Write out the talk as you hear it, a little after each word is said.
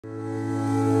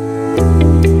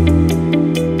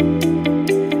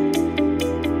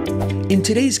In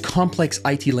today's complex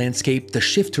IT landscape, the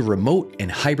shift to remote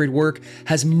and hybrid work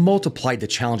has multiplied the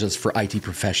challenges for IT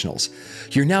professionals.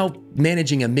 You're now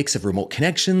managing a mix of remote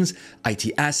connections,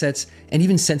 IT assets, and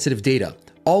even sensitive data,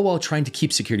 all while trying to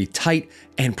keep security tight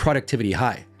and productivity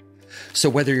high. So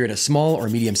whether you're in a small or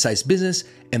medium-sized business,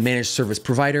 a managed service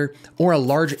provider, or a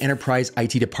large enterprise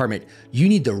IT department, you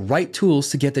need the right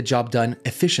tools to get the job done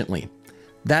efficiently.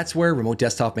 That's where Remote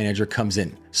Desktop Manager comes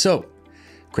in. So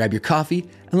grab your coffee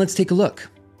and let's take a look.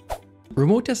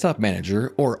 Remote Desktop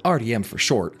Manager, or RDM for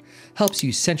short, helps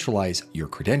you centralize your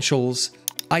credentials,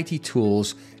 IT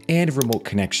tools, and remote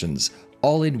connections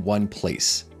all in one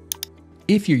place.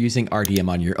 If you're using RDM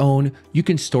on your own, you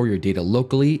can store your data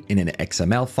locally in an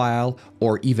XML file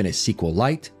or even a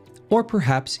SQLite, or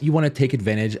perhaps you want to take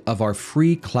advantage of our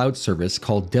free cloud service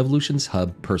called Devolutions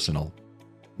Hub Personal.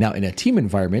 Now, in a team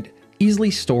environment,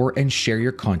 easily store and share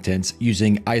your contents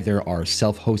using either our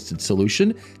self-hosted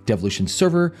solution, Devolution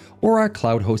Server, or our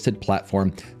cloud-hosted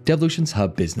platform, Devolutions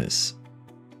Hub Business.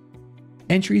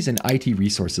 Entries and IT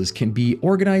resources can be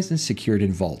organized and secured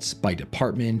in vaults by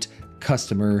department,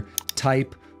 customer,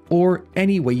 type, or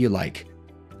any way you like.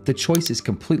 The choice is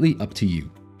completely up to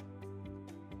you.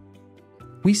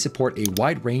 We support a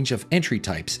wide range of entry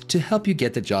types to help you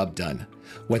get the job done,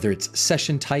 whether it's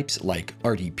session types like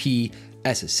RDP,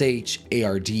 SSH,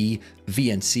 ARD,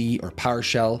 VNC, or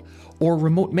PowerShell, or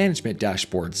remote management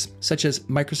dashboards such as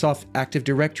Microsoft Active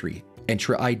Directory,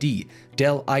 Entra ID,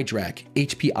 Dell iDRAC,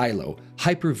 HP ILO,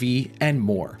 Hyper-V, and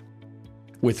more.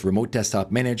 With Remote Desktop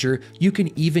Manager, you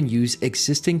can even use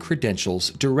existing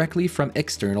credentials directly from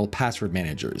external password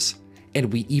managers.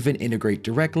 And we even integrate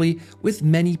directly with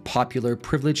many popular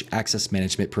privileged access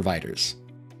management providers.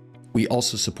 We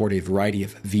also support a variety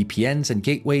of VPNs and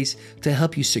gateways to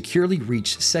help you securely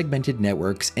reach segmented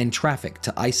networks and traffic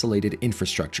to isolated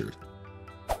infrastructure.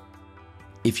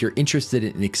 If you're interested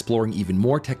in exploring even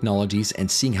more technologies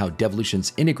and seeing how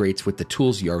Devolutions integrates with the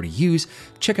tools you already use,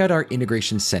 check out our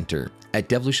Integration Center at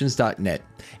devolutions.net.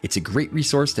 It's a great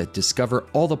resource to discover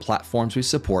all the platforms we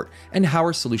support and how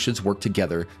our solutions work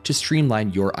together to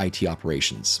streamline your IT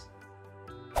operations.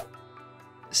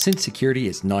 Since security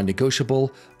is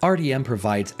non-negotiable, RDM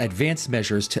provides advanced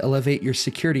measures to elevate your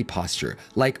security posture,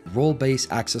 like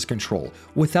role-based access control,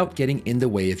 without getting in the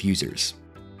way of users.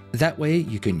 That way,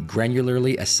 you can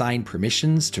granularly assign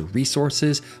permissions to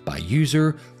resources by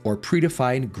user or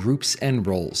predefine groups and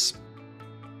roles.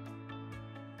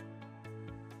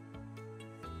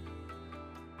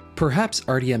 Perhaps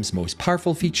RDM's most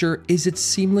powerful feature is its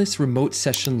seamless remote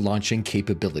session launching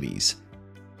capabilities,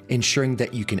 ensuring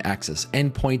that you can access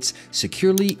endpoints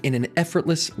securely in an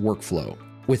effortless workflow.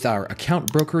 With our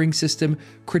account brokering system,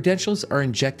 credentials are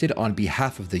injected on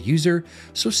behalf of the user,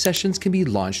 so sessions can be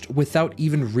launched without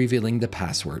even revealing the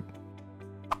password.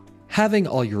 Having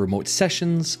all your remote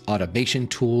sessions, automation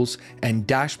tools, and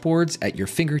dashboards at your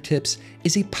fingertips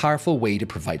is a powerful way to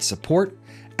provide support,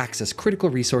 access critical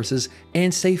resources,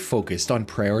 and stay focused on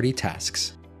priority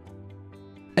tasks.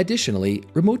 Additionally,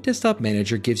 Remote Desktop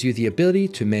Manager gives you the ability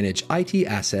to manage IT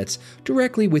assets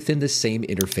directly within the same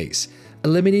interface,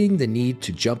 eliminating the need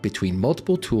to jump between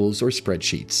multiple tools or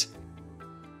spreadsheets.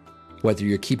 Whether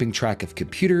you're keeping track of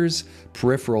computers,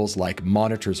 peripherals like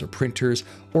monitors or printers,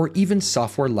 or even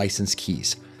software license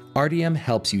keys, RDM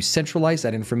helps you centralize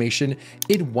that information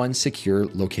in one secure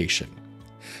location.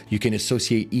 You can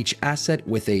associate each asset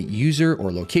with a user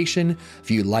or location,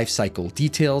 view lifecycle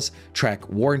details, track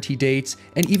warranty dates,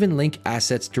 and even link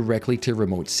assets directly to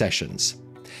remote sessions.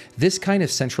 This kind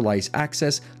of centralized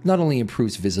access not only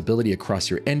improves visibility across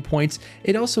your endpoints,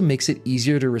 it also makes it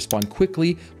easier to respond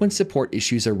quickly when support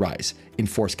issues arise,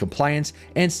 enforce compliance,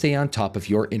 and stay on top of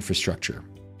your infrastructure.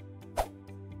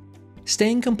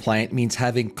 Staying compliant means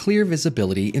having clear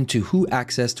visibility into who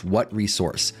accessed what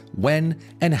resource, when,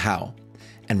 and how.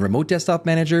 And Remote Desktop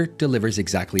Manager delivers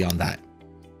exactly on that.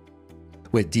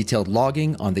 With detailed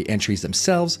logging on the entries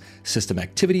themselves, system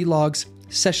activity logs,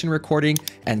 session recording,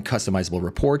 and customizable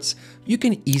reports, you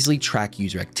can easily track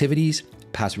user activities,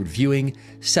 password viewing,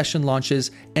 session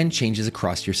launches, and changes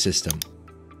across your system.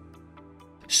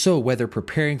 So whether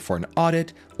preparing for an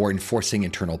audit or enforcing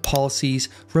internal policies,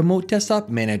 Remote Desktop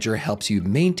Manager helps you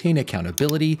maintain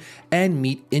accountability and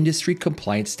meet industry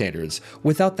compliance standards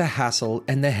without the hassle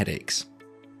and the headaches.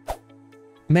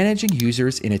 Managing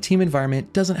users in a team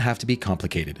environment doesn't have to be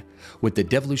complicated. With the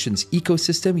Devolutions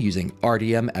ecosystem using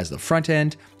RDM as the front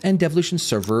end and Devolutions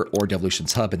Server or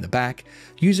Devolutions Hub in the back,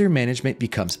 user management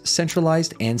becomes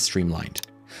centralized and streamlined.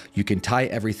 You can tie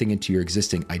everything into your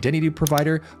existing identity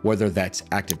provider, whether that's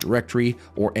Active Directory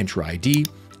or Entra ID,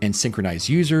 and synchronize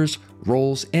users,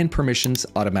 roles, and permissions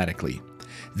automatically.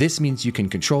 This means you can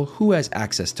control who has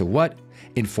access to what,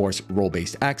 enforce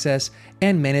role-based access,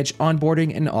 and manage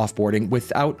onboarding and offboarding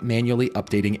without manually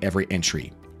updating every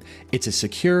entry. It's a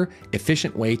secure,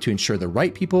 efficient way to ensure the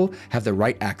right people have the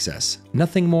right access.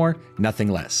 Nothing more, nothing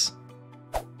less.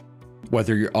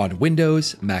 Whether you're on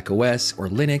Windows, Mac OS, or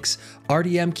Linux,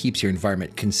 RDM keeps your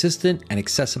environment consistent and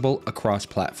accessible across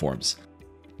platforms.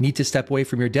 Need to step away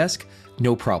from your desk?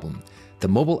 No problem. The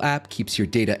mobile app keeps your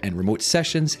data and remote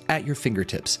sessions at your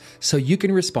fingertips, so you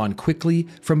can respond quickly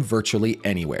from virtually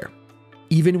anywhere.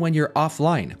 Even when you're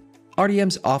offline,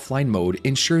 RDM's offline mode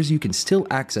ensures you can still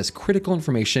access critical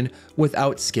information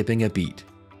without skipping a beat.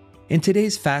 In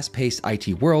today's fast-paced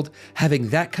IT world, having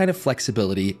that kind of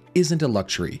flexibility isn't a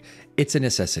luxury, it's a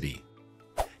necessity.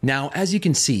 Now, as you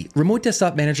can see, Remote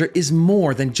Desktop Manager is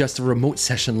more than just a remote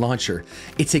session launcher.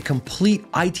 It's a complete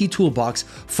IT toolbox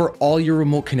for all your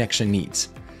remote connection needs.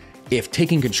 If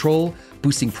taking control,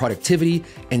 boosting productivity,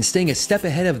 and staying a step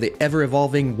ahead of the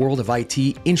ever-evolving world of IT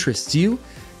interests you,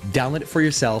 download it for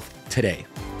yourself today.